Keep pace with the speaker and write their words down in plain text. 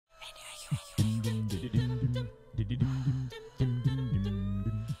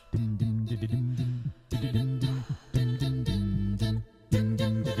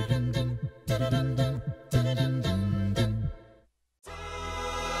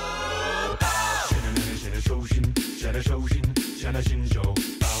心就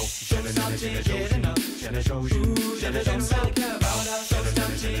爆，现在手心，现在手心，现在手心爆，现在手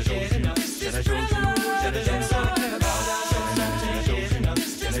心，现在手心，现在手心爆，现在手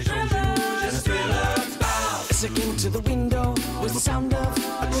心，现在thriller爆。Looking to the window was the sound of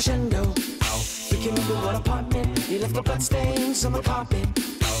a crescendo. Freaking into one apartment, he left the bloodstains on the carpet.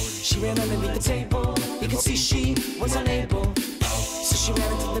 She ran underneath the table, you could see she was unable. So she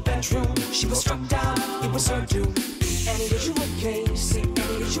ran into the bedroom, she was struck down, it was her doom. Annie, are you okay? Say, Annie,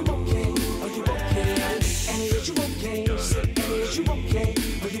 are you okay? Are you okay? Annie, are you okay? Say, Annie, are you okay?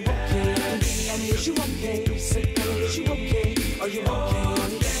 Are you okay? Annie, are you okay? Say, Annie, are you okay? Are you okay?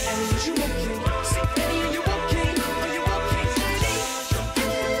 Annie, are you okay? Say, Annie, are you okay? Are you okay?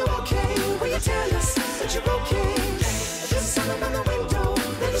 Annie, are you okay? Will you tell us that you're okay? There's a sound on the window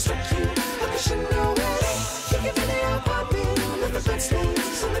that has struck you. How could you know it? You give me the apartment, with the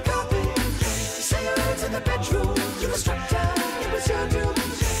bloodstains on the carpet. You say you ran into the bedroom, you were struck down, it was your doom.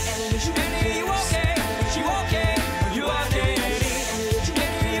 Annie, are you okay? You okay? You okay?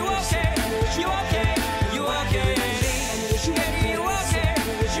 Annie, you okay? You okay? You okay? Annie,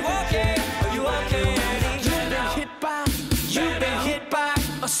 you okay? You okay? You okay? You've been hit by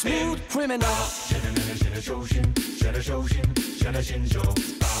a smooth criminal. 现在手心，现在手心，现在心就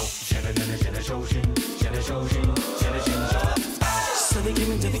爆，现在手心，现在手心，现在心就爆。 So they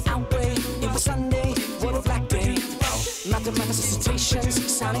came into the outbreak. It was Sunday, what a black day. Mountain manifestations,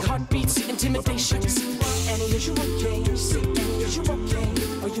 sounding heartbeats, intimidations. Annie, are you okay? Say, Annie, are you okay?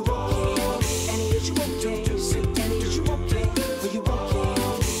 Are you okay? Annie, are you okay? Say, Annie, are you okay? Are you okay?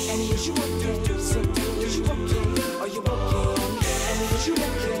 Annie, are you okay? Say, Annie, are you okay? Are you okay? Annie, are you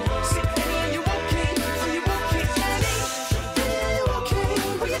okay? Say, Annie, are you okay? Are you okay? Annie, are you okay?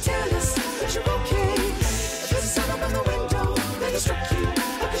 Will you tell us that you're okay? There's a sound on the window that has struck you.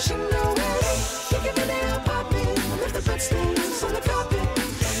 How could she know it? You give me the apartment, left the bloodstains on the carpet.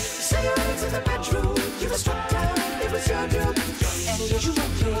 Say you ran into the bedroom, you were struck down, it was your doom. Annie, are you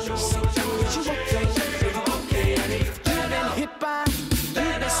okay? Say, Annie, are you okay? Are you okay, Annie? You've been hit by, you've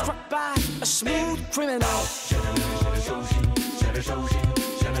been struck by a smooth criminal. 现在手心，现在手心。